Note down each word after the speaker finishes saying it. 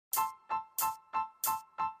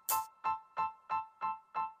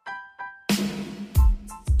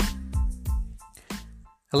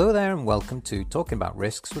Hello there and welcome to Talking About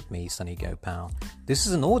Risks with me, Sunny Gopal. This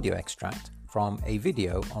is an audio extract from a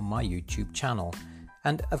video on my YouTube channel.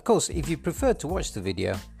 And of course, if you prefer to watch the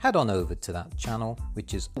video, head on over to that channel,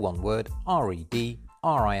 which is one word,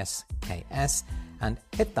 REDRISKS, and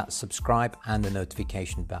hit that subscribe and the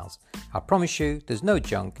notification bells. I promise you, there's no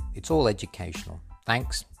junk, it's all educational.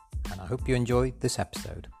 Thanks, and I hope you enjoy this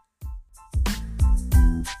episode.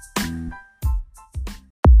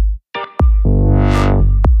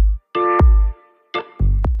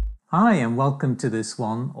 Hi and welcome to this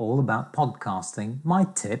one all about podcasting, my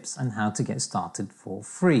tips and how to get started for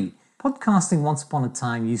free. Podcasting once upon a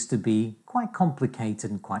time used to be quite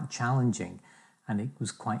complicated and quite challenging, and it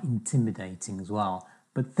was quite intimidating as well.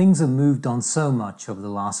 But things have moved on so much over the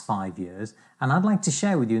last 5 years, and I'd like to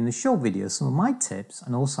share with you in this short video some of my tips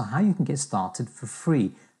and also how you can get started for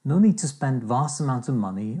free. No need to spend vast amounts of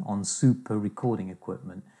money on super recording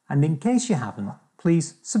equipment. And in case you haven't,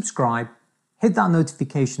 please subscribe, hit that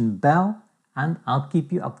notification bell, and I'll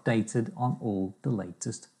keep you updated on all the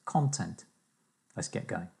latest content. Let's get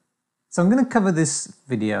going. So I'm going to cover this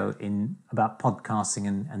video about podcasting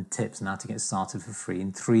and tips and how to get started for free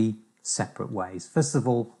in 3 separate ways. First of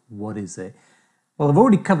all, what is it? Well, I've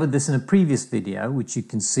already covered this in a previous video, which you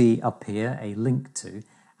can see up here, a link to,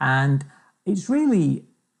 and it's really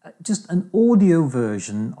just an audio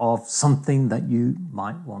version of something that you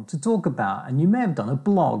might want to talk about. And you may have done a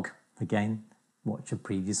blog. Again, watch a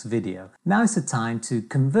previous video. Now is the time to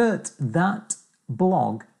convert that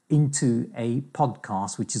blog into a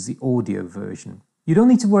podcast, which is the audio version. You don't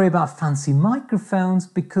need to worry about fancy microphones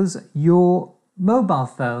because your mobile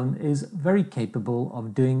phone is very capable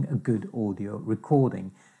of doing a good audio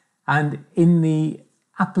recording. And in the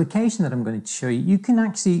application that I'm going to show you, you can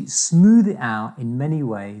actually smooth it out in many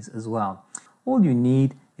ways as well. All you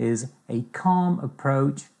need is a calm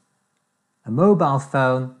approach, a mobile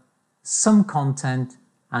phone, some content,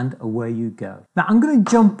 and away you go. Now I'm going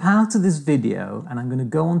to jump out of this video and I'm going to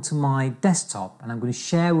go onto my desktop and I'm going to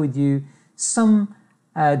share with you some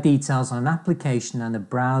details on an application and a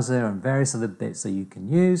browser and various other bits that you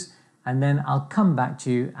can use, and then I'll come back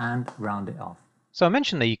to you and round it off. So I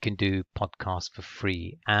mentioned that you can do podcasts for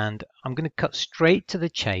free, and I'm going to cut straight to the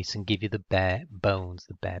chase and give you the bare bones,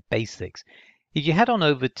 the bare basics. If you head on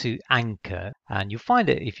over to Anchor, and you'll find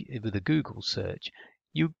it with a Google search,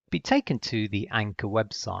 you'll be taken to the Anchor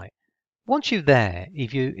website. Once you're there,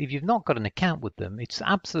 if you've not got an account with them, it's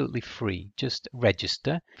absolutely free. Just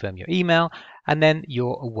register, confirm your email, and then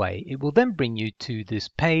you're away. It will then bring you to this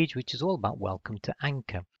page, which is all about Welcome to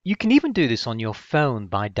Anchor. You can even do this on your phone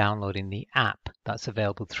by downloading the app that's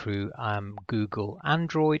available through Google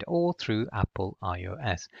Android or through Apple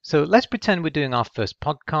iOS. So let's pretend we're doing our first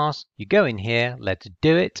podcast. You go in here, let's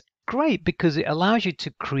do it. Great, because it allows you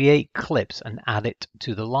to create clips and add it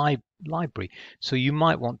to the library. So you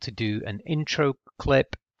might want to do an intro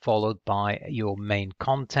clip followed by your main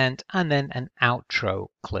content and then an outro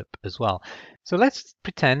clip as well. So let's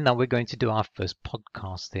pretend that we're going to do our first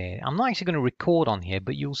podcast here. I'm not actually going to record on here,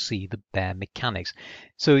 but you'll see the bare mechanics.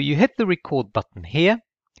 So you hit the record button here,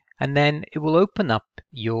 and then it will open up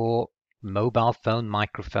your mobile phone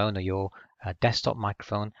microphone or your desktop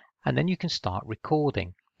microphone, and then you can start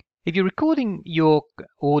recording. If you're recording your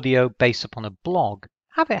audio based upon a blog,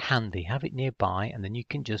 have it handy, have it nearby, and then you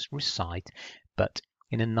can just recite, but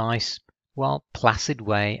in a nice, well, placid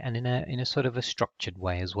way and in a sort of a structured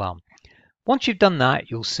way as well. Once you've done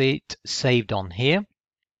that, you'll see it saved on here,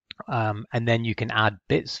 and then you can add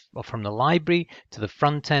bits from the library to the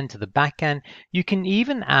front end, to the back end. You can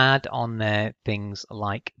even add on there things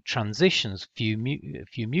like transitions, few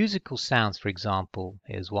musical sounds, for example.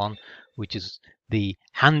 Here's one, which is the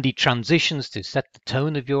handy transitions to set the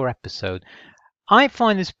tone of your episode. I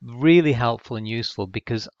find this really helpful and useful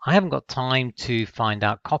because I haven't got time to find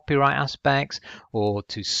out copyright aspects or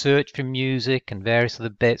to search for music and various other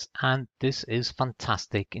bits, and this is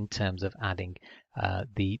fantastic in terms of adding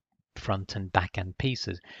the front and back end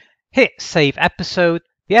pieces. Hit save episode,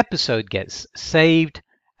 the episode gets saved,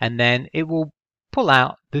 and then it will pull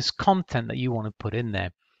out this content that you want to put in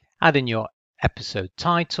there. Add in your episode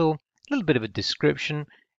title, a little bit of a description.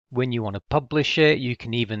 When you want to publish it, you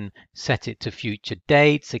can even set it to future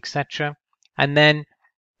dates, etc. And then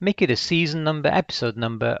make it a season number, episode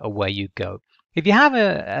number, away you go. If you have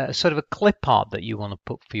a sort of a clip art that you want to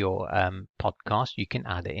put for your podcast, you can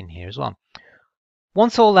add it in here as well.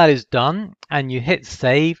 Once all that is done and you hit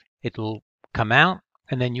save, it'll come out,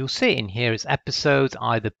 and then you'll see it in here as episodes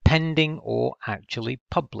either pending or actually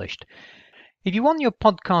published. If you want your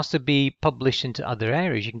podcast to be published into other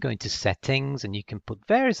areas, you can go into settings and you can put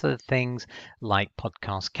various other things like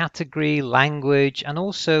podcast category, language, and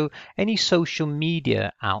also any social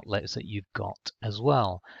media outlets that you've got as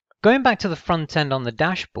well. Going back to the front end on the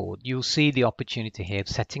dashboard, you'll see the opportunity here of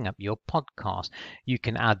setting up your podcast. You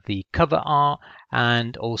can add the cover art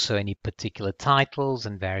and also any particular titles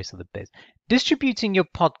and various other bits. Distributing your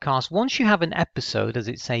podcast, once you have an episode, as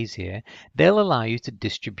it says here, they'll allow you to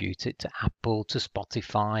distribute it to Apple, to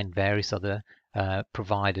Spotify, and various other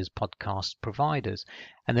providers, podcast providers.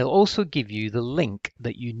 And they'll also give you the link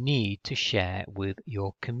that you need to share with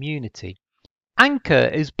your community. Anchor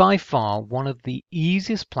is by far one of the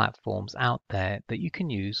easiest platforms out there that you can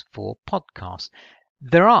use for podcasts.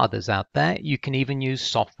 There are others out there. You can even use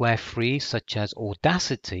software free such as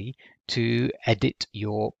Audacity to edit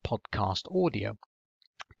your podcast audio.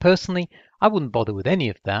 Personally, I wouldn't bother with any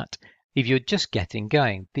of that if you're just getting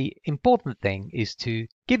going. The important thing is to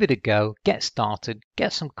give it a go, get started,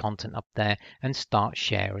 get some content up there, and start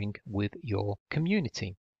sharing with your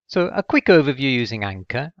community. So a quick overview using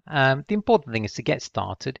Anchor. The important thing is to get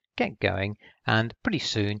started, get going, and pretty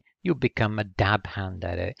soon you'll become a dab hand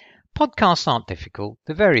at it. Podcasts aren't difficult,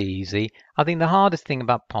 they're very easy. I think the hardest thing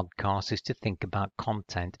about podcasts is to think about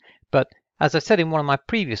content. But as I said in one of my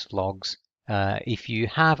previous vlogs, if you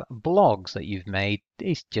have blogs that you've made,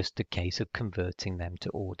 it's just a case of converting them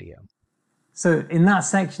to audio. So in that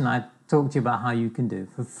section, I talked to you about how you can do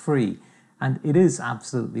it for free. And it is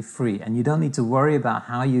absolutely free. And you don't need to worry about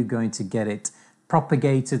how you're going to get it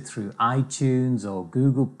propagated through iTunes or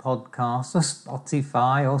Google Podcasts or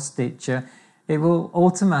Spotify or Stitcher. It will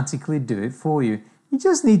automatically do it for you. You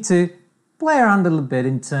just need to play around a little bit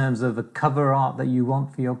in terms of a cover art that you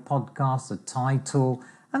want for your podcast, a title,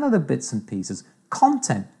 and other bits and pieces.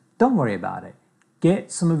 Content, don't worry about it.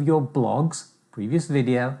 Get some of your blogs, previous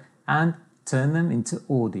video, and turn them into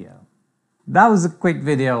audio. That was a quick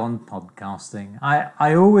video on podcasting.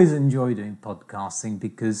 I always enjoy doing podcasting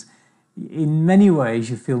because in many ways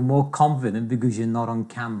you feel more confident because you're not on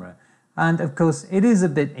camera. And of course it is a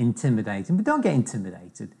bit intimidating, but don't get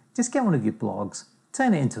intimidated. Just get one of your blogs,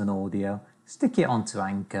 turn it into an audio, stick it onto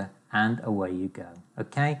Anchor, and away you go.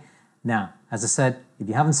 Okay? Now, as I said, if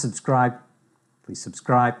you haven't subscribed, please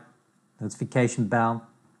subscribe, notification bell,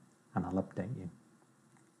 and I'll update you.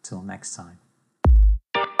 Till next time.